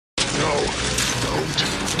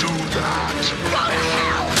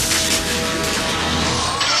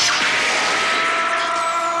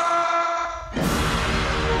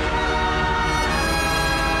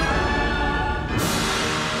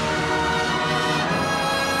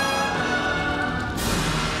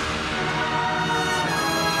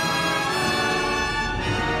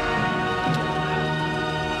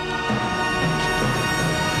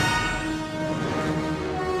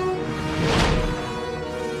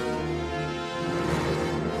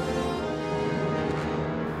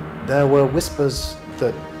There were whispers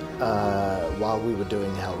that while we were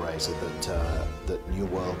doing Hellraiser, that New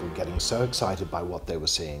World were getting so excited by what they were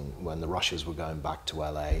seeing when the Russians were going back to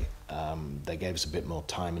LA. They gave us a bit more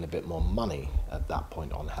time and a bit more money at that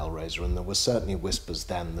point on Hellraiser, and there were certainly whispers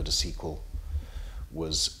then that a sequel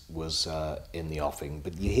was in the offing.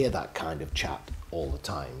 But you hear that kind of chat all the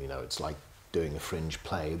time. You know, it's like doing a fringe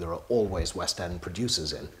play. There are always West End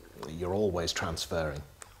producers in. You're always transferring.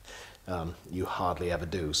 You hardly ever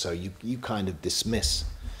do. So you kind of dismiss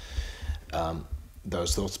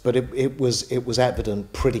those thoughts. But it was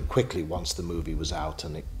evident pretty quickly once the movie was out,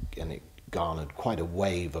 and it garnered quite a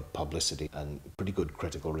wave of publicity and pretty good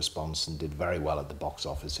critical response and did very well at the box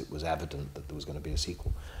office. It was evident that there was going to be a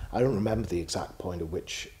sequel. I don't remember the exact point at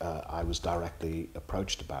which I was directly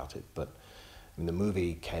approached about it, but I mean, the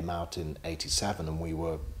movie came out in '87 and we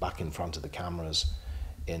were back in front of the cameras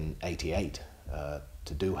in '88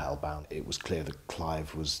 to do Hellbound. It was clear that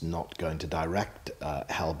Clive was not going to direct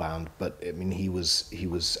Hellbound, but I mean, he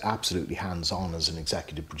was absolutely hands-on as an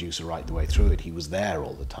executive producer right the way through it. He was there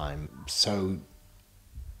all the time. So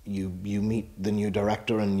you meet the new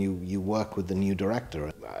director and you work with the new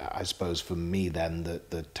director. I suppose for me then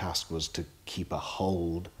the task was to keep a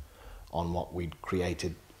hold on what we'd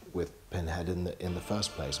created with Pinhead in the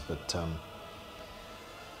first place. But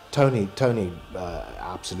Tony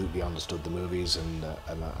absolutely understood the movies, and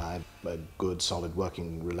I had a good, solid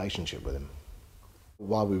working relationship with him.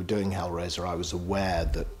 While we were doing Hellraiser, I was aware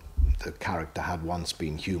that the character had once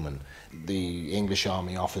been human. The English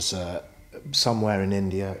army officer somewhere in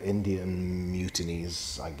India, Indian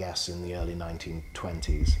mutinies, I guess, in the early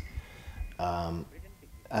 1920s. And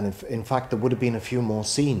in fact, there would have been a few more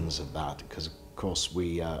scenes of that, because, of course,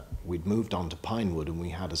 we'd moved on to Pinewood and we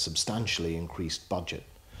had a substantially increased budget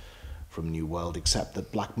from New World, except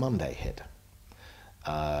that Black Monday hit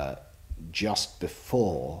just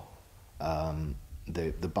before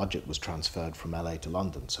the budget was transferred from LA to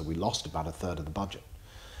London, so we lost about a third of the budget.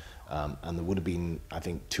 And there would have been, I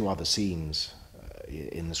think, 2 other scenes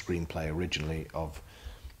in the screenplay originally of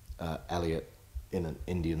Elliot in an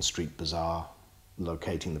Indian street bazaar,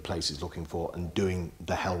 locating the place he's looking for and doing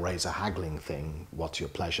the Hellraiser haggling thing. What's your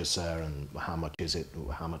pleasure, sir? And how much is it?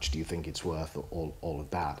 How much do you think it's worth? All of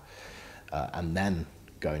that. And then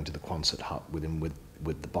going to the Quonset hut with him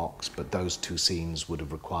with the box. But those 2 scenes would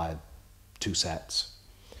have required 2 sets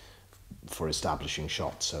for establishing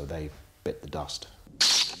shots, so they bit the dust.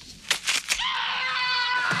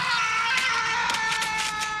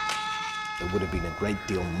 There would have been a great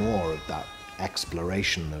deal more of that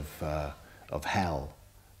exploration of hell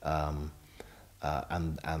and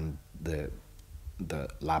the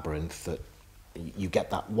labyrinth. That you get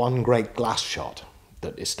that one great glass shot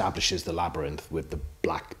that establishes the labyrinth with the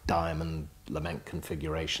black diamond lament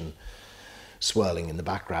configuration swirling in the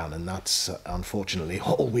background, and that's unfortunately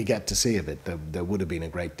all we get to see of it. There would have been a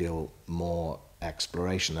great deal more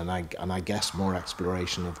exploration, and I guess more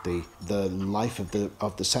exploration of the life of the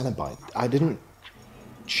Cenobite. I didn't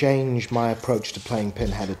change my approach to playing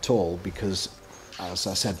Pinhead at all, because, as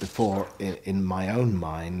I said before, in my own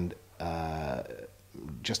mind,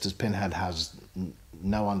 just as Pinhead has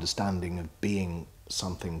no understanding of being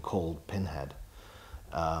something called Pinhead,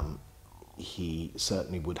 he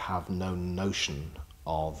certainly would have no notion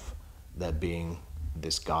of there being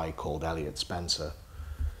this guy called Elliot Spencer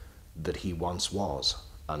that he once was,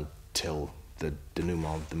 until the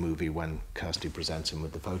denouement of the movie when Kirsty presents him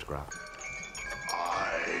with the photograph.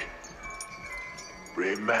 I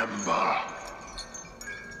remember.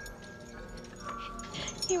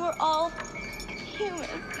 You were all human.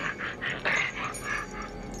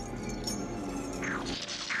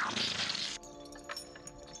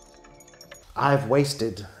 I've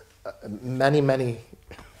wasted many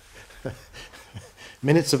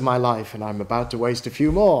minutes of my life, and I'm about to waste a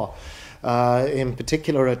few more, in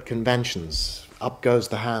particular at conventions. Up goes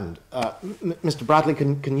the hand. Mr. Bradley,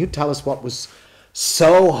 can you tell us what was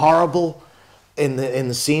so horrible in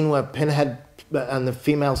the scene where Pinhead and the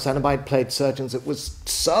female Cenobite played surgeons? It was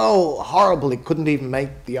so horrible it couldn't even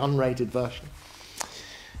make the unrated version.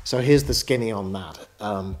 So here's the skinny on that.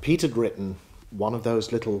 Pete had written one of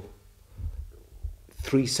those little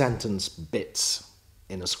 3-sentence bits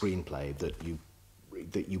in a screenplay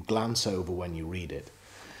that you glance over when you read it.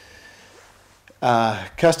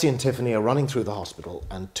 Kirsty and Tiffany are running through the hospital,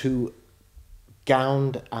 and 2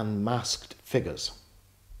 gowned and masked figures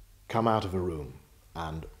come out of a room,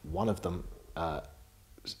 and one of them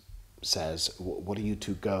says, "What are you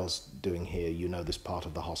 2 girls doing here? You know this part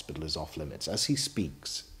of the hospital is off limits." As he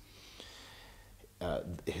speaks,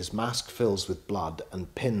 his mask fills with blood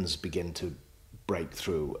and pins begin to break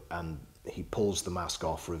through, and he pulls the mask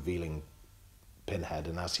off, revealing Pinhead,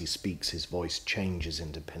 and as he speaks, his voice changes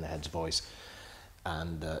into Pinhead's voice,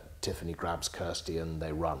 and Tiffany grabs Kirsty and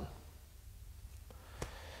they run.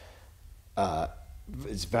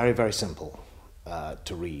 It's very, very simple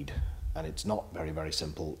to read, and it's not very, very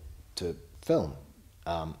simple to film.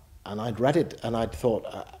 And I'd read it and I'd thought,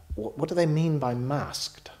 what do they mean by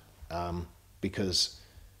masked? Because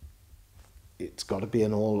it's got to be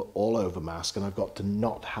an all-over mask, and I've got to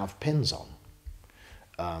not have pins on.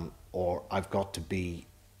 Or I've got to be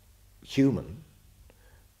human,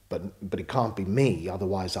 but it can't be me,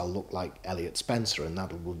 otherwise I'll look like Elliot Spencer, and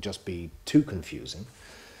that will just be too confusing.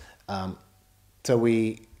 So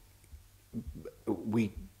we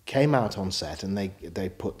came out on set, and they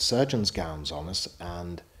put surgeons' gowns on us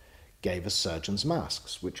and gave us surgeons'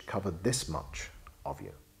 masks, which covered this much of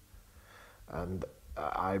you. And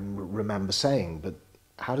I remember saying, but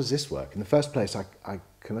how does this work? In the first place, I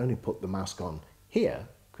can only put the mask on here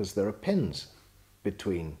because there are pins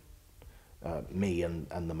between me and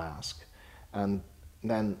the mask. And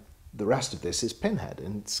then the rest of this is Pinhead,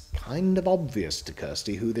 and it's kind of obvious to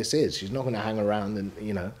Kirsty who this is. She's not going to hang around and,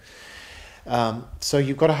 you know. So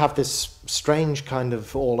you've got to have this strange kind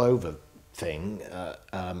of all-over thing,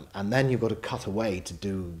 and then you've got to cut away to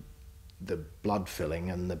do the blood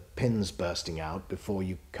filling and the pins bursting out before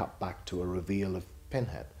you cut back to a reveal of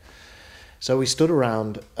Pinhead. So we stood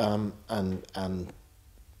around and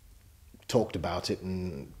talked about it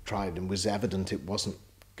and tried, and was evident it wasn't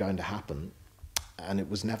going to happen, and it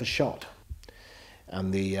was never shot.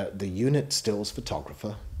 And the unit stills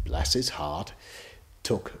photographer, bless his heart,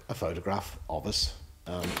 took a photograph of us,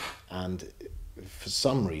 and for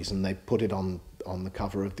some reason they put it on the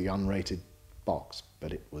cover of the unrated box,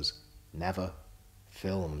 but it was never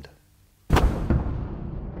filmed.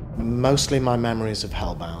 Mostly my memories of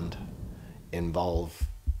Hellbound involve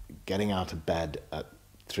getting out of bed at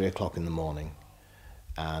 3 o'clock in the morning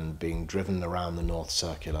and being driven around the North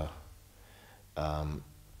Circular,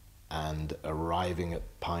 and arriving at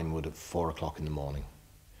Pinewood at 4 o'clock in the morning,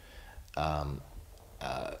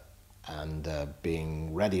 and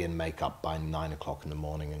being ready in makeup by 9 o'clock in the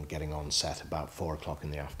morning and getting on set about 4 o'clock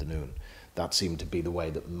in the afternoon. That seemed to be the way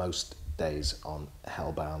that most days on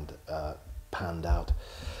Hellbound panned out.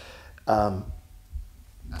 I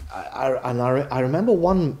remember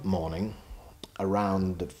one morning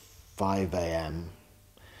around 5 a.m.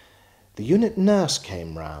 the unit nurse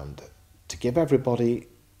came round to give everybody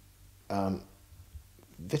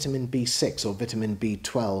vitamin B6 or vitamin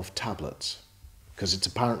B12 tablets, because it's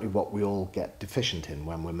apparently what we all get deficient in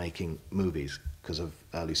when we're making movies because of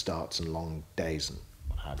early starts and long days and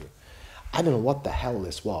what have you. I don't know what the hell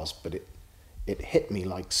this was, but it hit me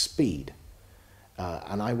like speed,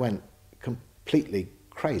 and I went completely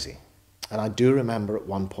crazy. And I do remember at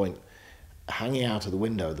one point hanging out of the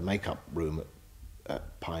window of the makeup room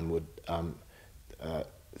at Pinewood,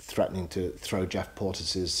 threatening to throw Jeff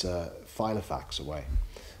Portis's Filofax away.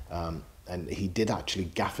 And he did actually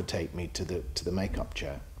gaffer tape me to the makeup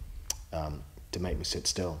chair to make me sit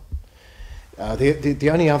still. The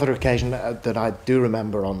only other occasion that I do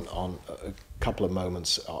remember on a couple of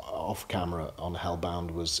moments off camera on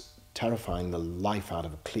Hellbound was terrifying the life out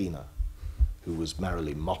of a cleaner who was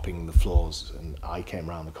merrily mopping the floors, and I came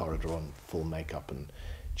round the corridor on full makeup, and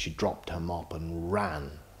she dropped her mop and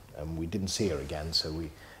ran, and we didn't see her again, so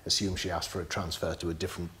we assumed she asked for a transfer to a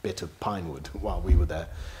different bit of Pinewood while we were there.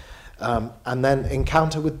 And then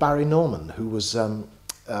encounter with Barry Norman, who was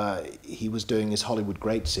he was doing his Hollywood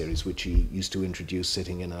Great series, which he used to introduce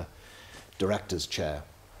sitting in a director's chair.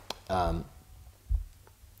 And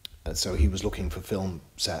so he was looking for film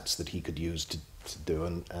sets that he could use to do,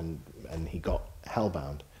 and he got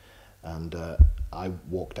Hellbound. And I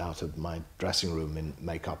walked out of my dressing room in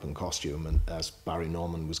makeup and costume, and as Barry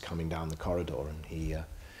Norman was coming down the corridor, and he,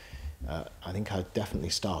 I think I definitely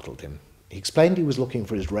startled him. He explained he was looking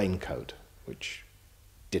for his raincoat, which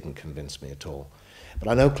didn't convince me at all. But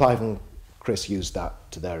I know Clive and Chris used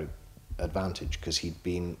that to their advantage, because he'd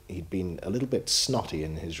been a little bit snotty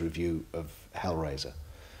in his review of Hellraiser,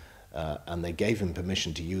 and they gave him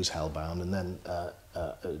permission to use Hellbound. And then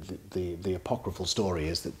the apocryphal story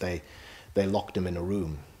is that they locked him in a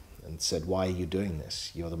room and said, "Why are you doing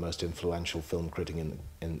this? You're the most influential film critic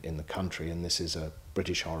in the country, and this is a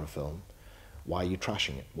British horror film. Why are you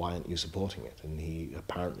trashing it? Why aren't you supporting it?" And he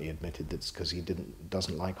apparently admitted that's because he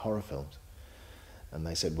doesn't like horror films. And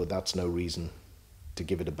they said, "Well, that's no reason to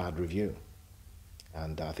give it a bad review."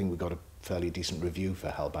 And I think we got a fairly decent review for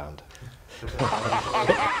Hellbound.